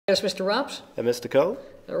Yes, Mr. Rops. And Mr. Cole?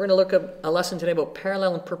 We're going to look at a lesson today about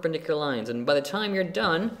parallel and perpendicular lines. And by the time you're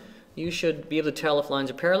done, you should be able to tell if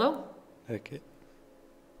lines are parallel. Okay.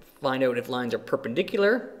 Find out if lines are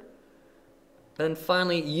perpendicular. And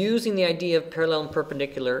finally, using the idea of parallel and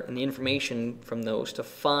perpendicular and the information from those to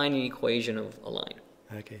find an equation of a line.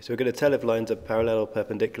 Okay, so we're going to tell if lines are parallel or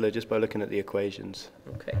perpendicular just by looking at the equations.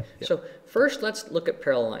 Okay, so first let's look at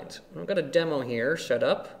parallel lines. I've got a demo here set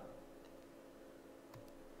up.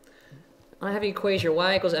 I have the equation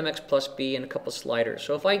y equals mx plus b and a couple of sliders.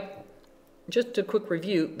 So if I, just a quick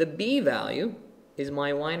review, the b value is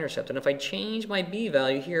my y-intercept. And if I change my b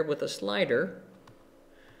value here with a slider,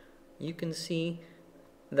 you can see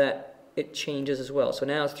that it changes as well. So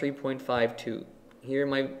now it's 3.52. Here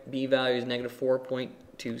my b value is negative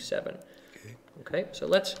 4.27. Okay, so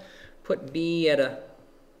let's put b at a,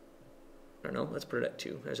 I don't know, let's put it at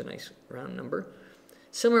 2. There's a nice round number.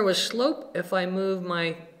 Similar with slope, if I move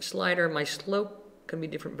my slider, my slope can be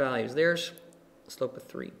different values. There's a slope of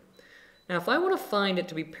 3. Now if I want to find it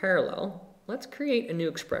to be parallel, let's create a new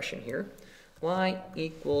expression here. Y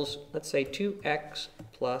equals, let's say 2x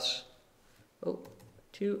plus,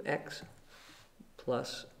 2x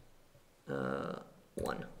plus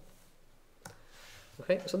 1.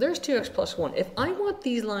 Okay, so there's 2x plus 1. If I want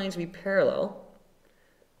these lines to be parallel,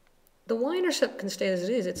 the y-intercept can stay as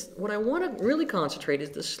it is. It's what I want to really concentrate is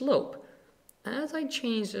the slope. As I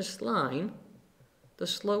change this line, the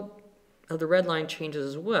slope of the red line changes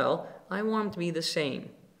as well. I want them to be the same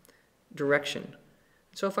direction.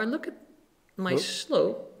 So if I look at my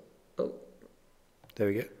slope, there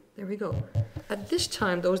we go. There we go. At this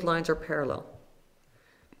time, those lines are parallel.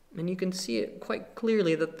 And you can see it quite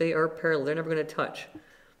clearly that they are parallel. They're never going to touch.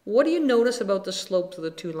 What do you notice about the slopes of the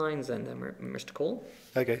two lines then, Mr. Cole?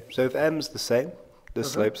 Okay, so if m's the same, the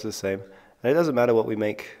slope's the same. And it doesn't matter what we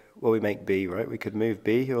make b, right? We could move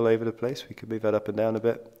b all over the place. We could move that up and down a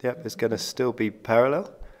bit. Yep, it's going to still be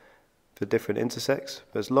parallel for different intersects.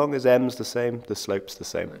 But as long as m's the same, the slope's the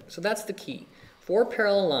same. Right. So that's the key. For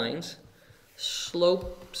parallel lines,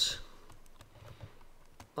 slopes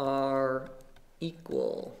are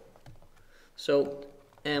equal. So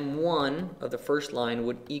m1 of the first line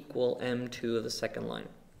would equal m2 of the second line.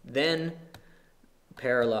 Then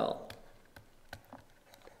parallel.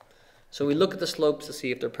 So we look at the slopes to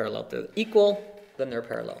see if they're parallel. If they're equal, then they're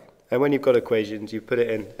parallel. And when you've got equations, you put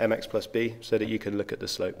it in mx plus b so that you can look at the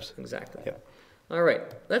slopes. Exactly. Yeah. All right,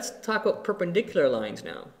 let's talk about perpendicular lines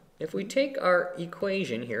now. If we take our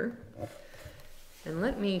equation here, and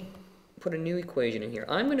let me put a new equation in here.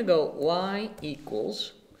 I'm going to go y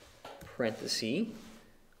equals, parenthesis,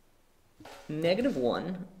 negative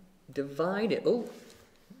 1 divided, no,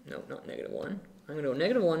 not negative 1. I'm going to go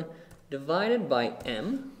negative 1 divided by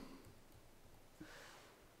m,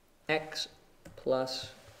 x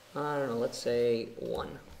plus, I don't know, let's say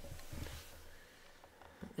 1.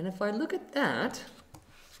 And if I look at that,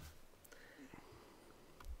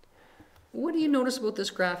 what do you notice about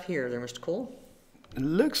this graph here there, Mr. Cole? It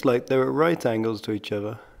looks like they're at right angles to each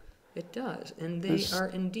other. It does, and they are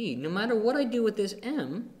indeed. No matter what I do with this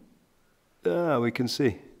m, we can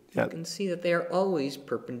see. You can see that they are always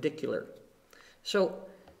perpendicular. So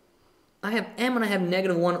I have m and I have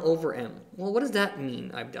negative 1 over m. Well, what does that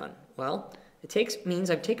mean I've done? Well, it means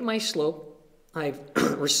I've taken my slope, I've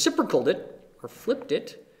reciprocaled it, or flipped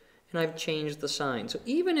it, and I've changed the sign. So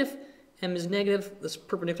even if m is negative, this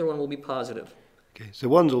perpendicular one will be positive. Okay, so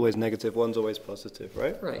one's always negative, one's always positive,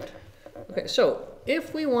 right? Right. Okay, so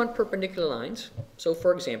if we want perpendicular lines, so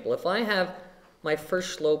for example, if I have my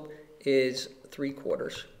first slope is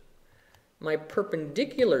 3/4, my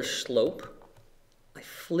perpendicular slope, I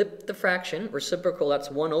flip the fraction, reciprocal,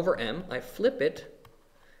 that's 1 over m, I flip it,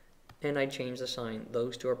 and I change the sign.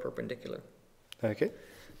 Those two are perpendicular. Okay.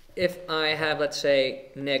 If I have, let's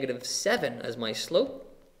say, negative 7 as my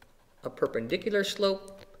slope, a perpendicular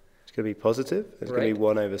slope, it's going to be positive. It's going to be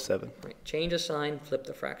 1 over 7. Right. Change a sign, flip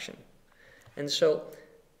the fraction. And so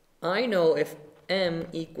I know if m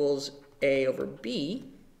equals a over b,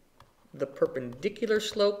 the perpendicular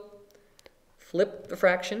slope, flip the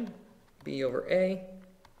fraction, b over a,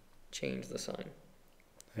 change the sign.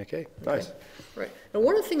 Okay, nice. Right. Now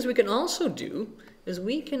one of the things we can also do is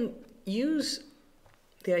we can use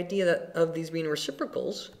the idea of these being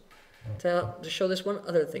reciprocals to show this one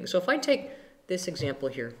other thing. So if I take this example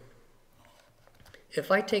here,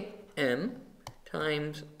 if I take m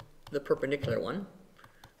times the perpendicular one,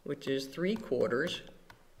 which is 3/4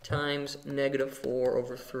 times negative 4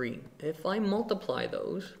 over 3. If I multiply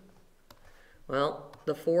those, well,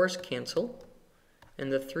 the 4's cancel, and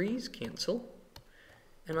the 3's cancel,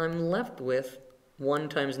 and I'm left with 1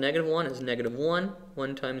 times negative 1 is negative 1.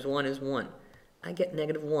 1 times 1 is 1. I get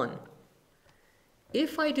negative 1.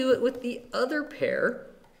 If I do it with the other pair,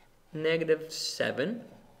 negative 7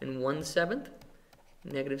 and 1/7,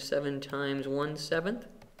 negative 7 times 1/7,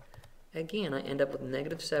 again, I end up with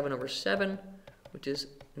negative 7 over 7, which is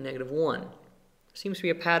negative 1. Seems to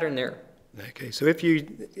be a pattern there. Okay, so if you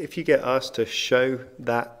get asked to show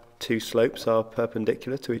that two slopes are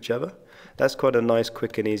perpendicular to each other, that's quite a nice,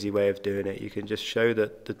 quick and easy way of doing it. You can just show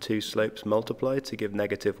that the two slopes multiply to give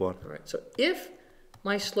negative 1. All right, so if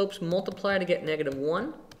my slopes multiply to get negative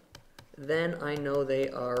 1, then I know they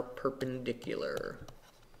are perpendicular.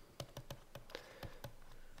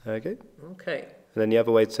 Okay. Okay. And then the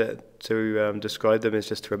other way to describe them is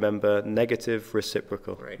just to remember negative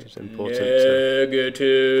reciprocal. Right. It's important.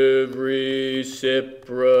 Negative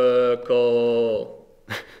reciprocal.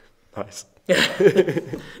 Nice.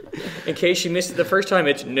 In case you missed it the first time,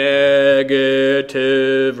 it's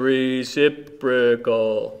negative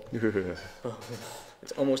reciprocal.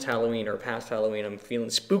 It's almost Halloween or past Halloween. I'm feeling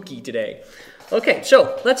spooky today. Okay,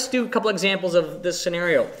 so let's do a couple examples of this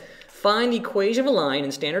scenario. Find the equation of a line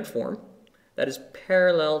in standard form that is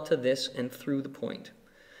parallel to this and through the point.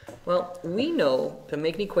 Well, we know to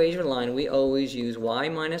make an equation of a line, we always use y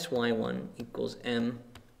minus y1 equals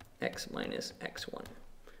mx minus x1.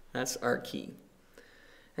 That's our key.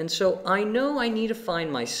 And so I know I need to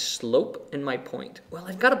find my slope and my point. Well,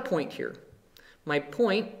 I've got a point here. My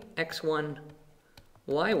point, x1,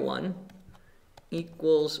 y1,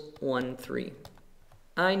 equals 1, 3.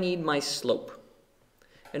 I need my slope.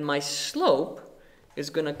 And my slope is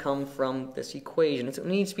going to come from this equation. It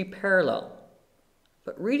needs to be parallel.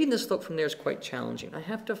 But reading the slope from there is quite challenging. I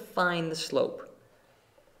have to find the slope.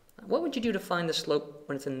 What would you do to find the slope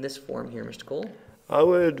when it's in this form here, Mr. Cole? I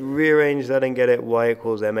would rearrange that and get it y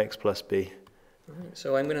equals mx plus b. All right,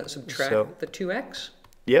 so I'm going to subtract the 2x.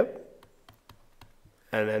 Yep.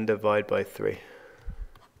 And then divide by 3.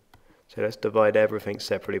 So let's divide everything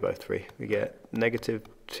separately by 3. We get negative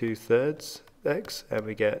 2/3 x, and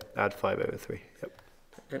we get add 5 over 3. Yep.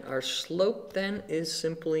 And our slope then is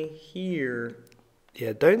simply here.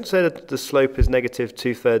 Yeah, don't say that the slope is negative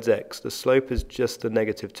 2/3 x. The slope is just the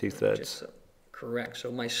negative 2/3. Correct.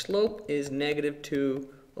 So my slope is negative 2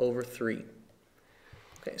 over 3.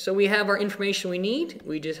 Okay, so we have our information we need.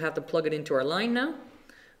 We just have to plug it into our line now.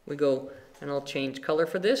 We go, and I'll change color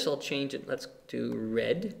for this. I'll change it, let's do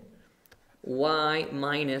red. Y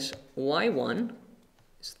minus y1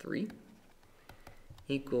 is 3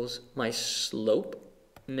 equals my slope,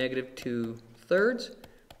 negative 2/3,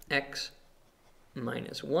 x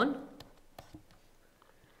minus 1.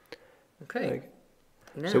 Okay.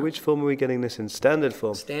 Now, so which form are we getting this in? Standard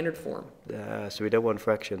form? Standard form. So we don't want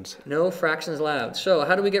fractions. No fractions allowed. So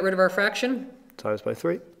how do we get rid of our fraction? Times by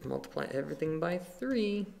 3. Multiply everything by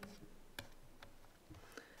 3.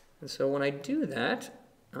 And so when I do that,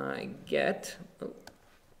 I get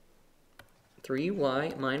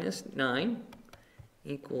 3y minus 9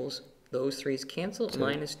 equals, those 3's cancel,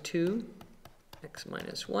 minus 2 x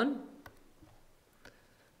minus 1.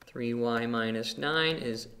 3y minus 9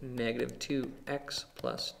 is negative 2x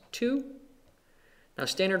plus 2. Now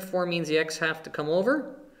standard form means the x have to come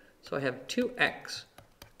over. So I have 2x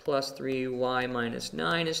plus 3y minus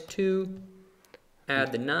 9 is 2.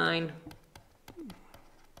 Add the 9.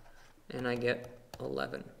 And I get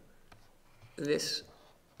 11. This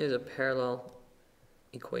is a parallel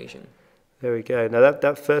equation. There we go. Now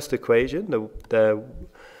that first equation, the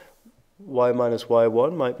y minus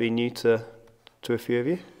y1, might be new to a few of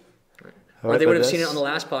you. Or they would have seen it on the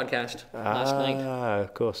last podcast last night. Ah,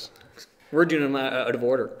 of course. We're doing them out of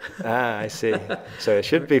order. I see. So it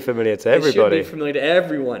should be familiar to everybody. It should be familiar to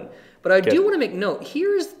everyone. But I do want to make note.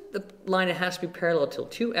 Here's the line it has to be parallel to.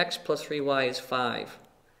 2x plus 3y is 5.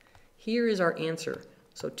 Here is our answer.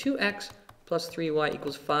 So 2x plus 3y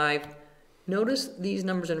equals 5. Notice these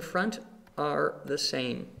numbers in front are the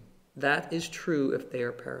same. That is true if they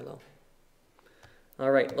are parallel. All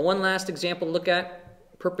right, the one last example to look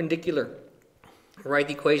at, perpendicular. Write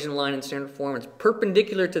the equation line in standard form. It's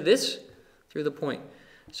perpendicular to this through the point.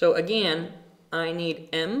 So again, I need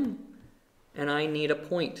m and I need a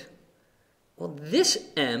point. Well, this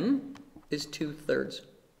m is 2/3.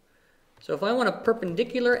 So if I want a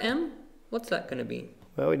perpendicular m, what's that going to be?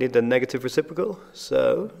 Well, we need the negative reciprocal,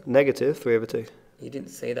 so negative 3 over 2. You didn't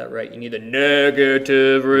say that right. You need the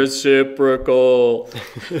negative reciprocal.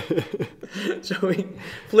 So we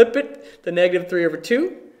flip it, the negative 3 over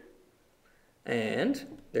 2.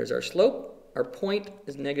 And there's our slope. Our point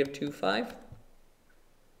is negative 2, 5.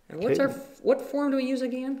 And what form do we use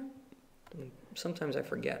again? Sometimes I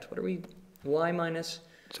forget. What are we? Y minus?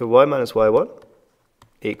 So y minus y1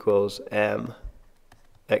 equals m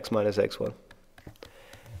x minus x1.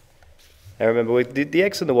 Now remember, the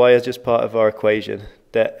x and the y is just part of our equation.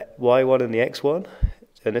 The y1 and the x1,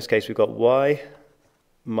 in this case we've got y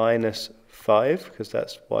minus 5, because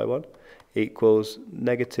that's y1, equals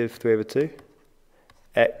negative 3 over 2,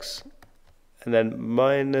 x, and then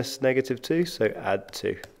minus negative 2, so add 2.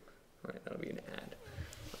 All right, that'll be an add.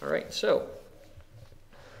 All right, so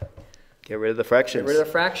get rid of the fractions. get rid of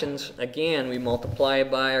the fractions. Again, we multiply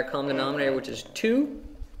by our common denominator, which is 2.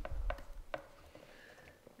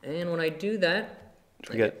 And when I do that,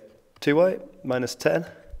 we get 2y minus 10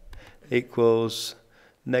 equals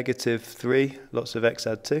negative 3, lots of x,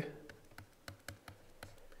 add 2.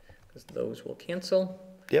 because those will cancel.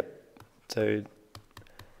 Yep, so you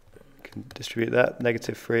can distribute that,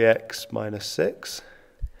 negative 3x minus 6,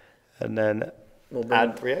 and then We'll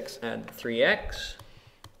add 3x. Add 3x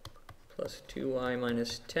plus 2y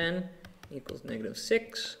minus 10 equals negative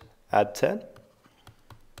 6 Add 10.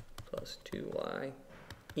 plus 2y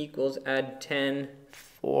equals add 10.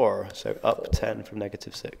 4, so up 4. 10 from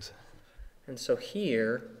negative 6. And so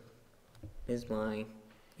here is my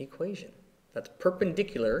equation. That's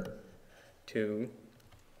perpendicular to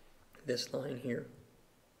this line here.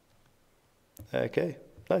 Okay,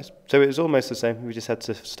 nice. So it was almost the same. We just had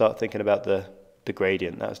to start thinking about the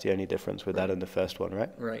gradient. That was the only difference with that and the first one, right?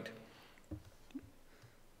 Right.